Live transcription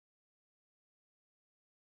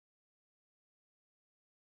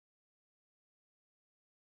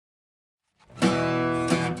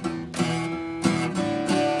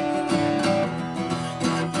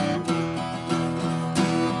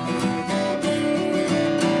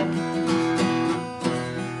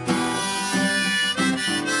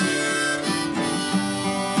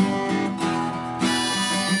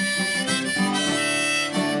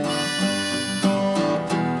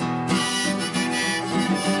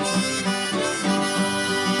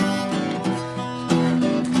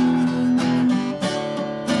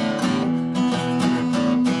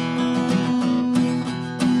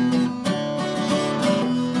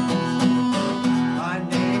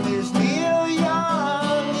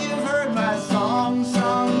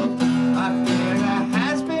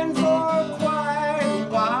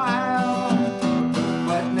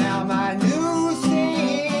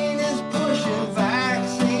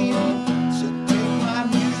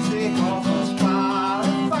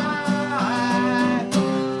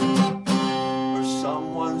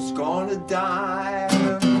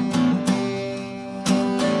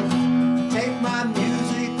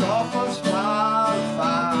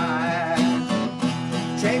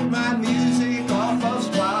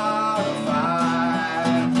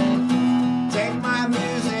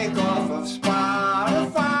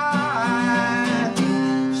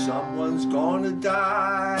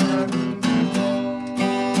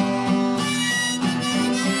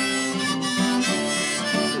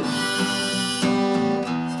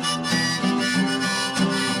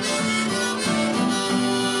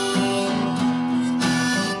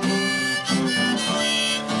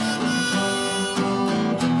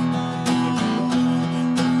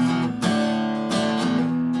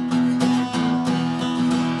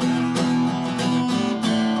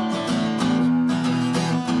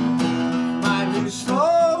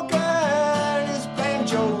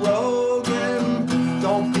Rogan.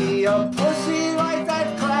 Don't be a pussy like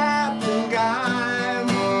that clapping guy.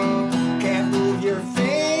 Can't move your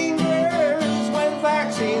fingers when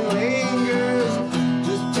vaccine lingers.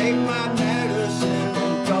 Just take my medicine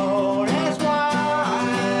and don't ask why,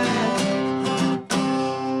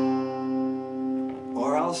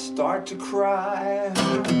 or I'll start to cry.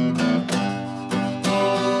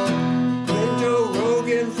 Get Joe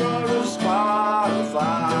Rogan in front of Spotify.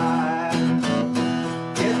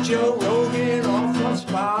 Get Joe Rogan off of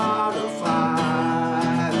Spotify.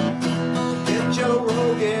 Get Joe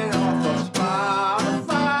Rogan off of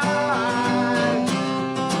Spotify,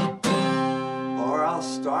 or I'll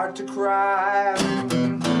start to cry.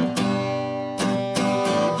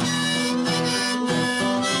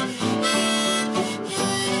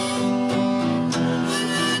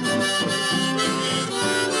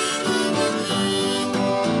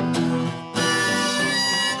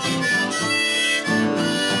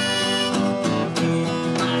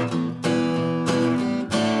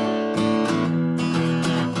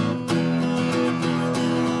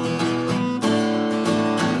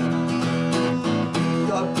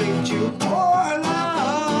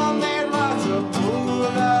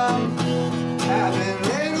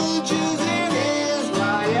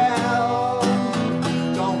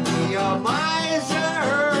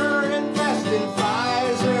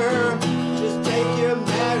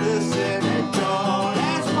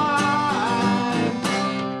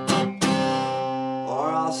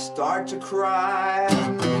 Start to cry.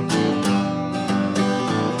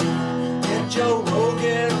 Get Joe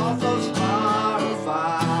Rogan off of Spotify.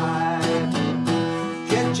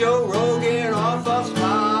 Get Joe Rogan off of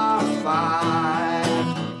Spotify.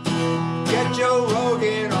 Get Joe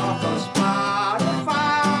Rogan off of Spotify,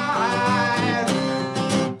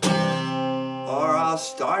 or I'll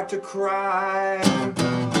start to cry.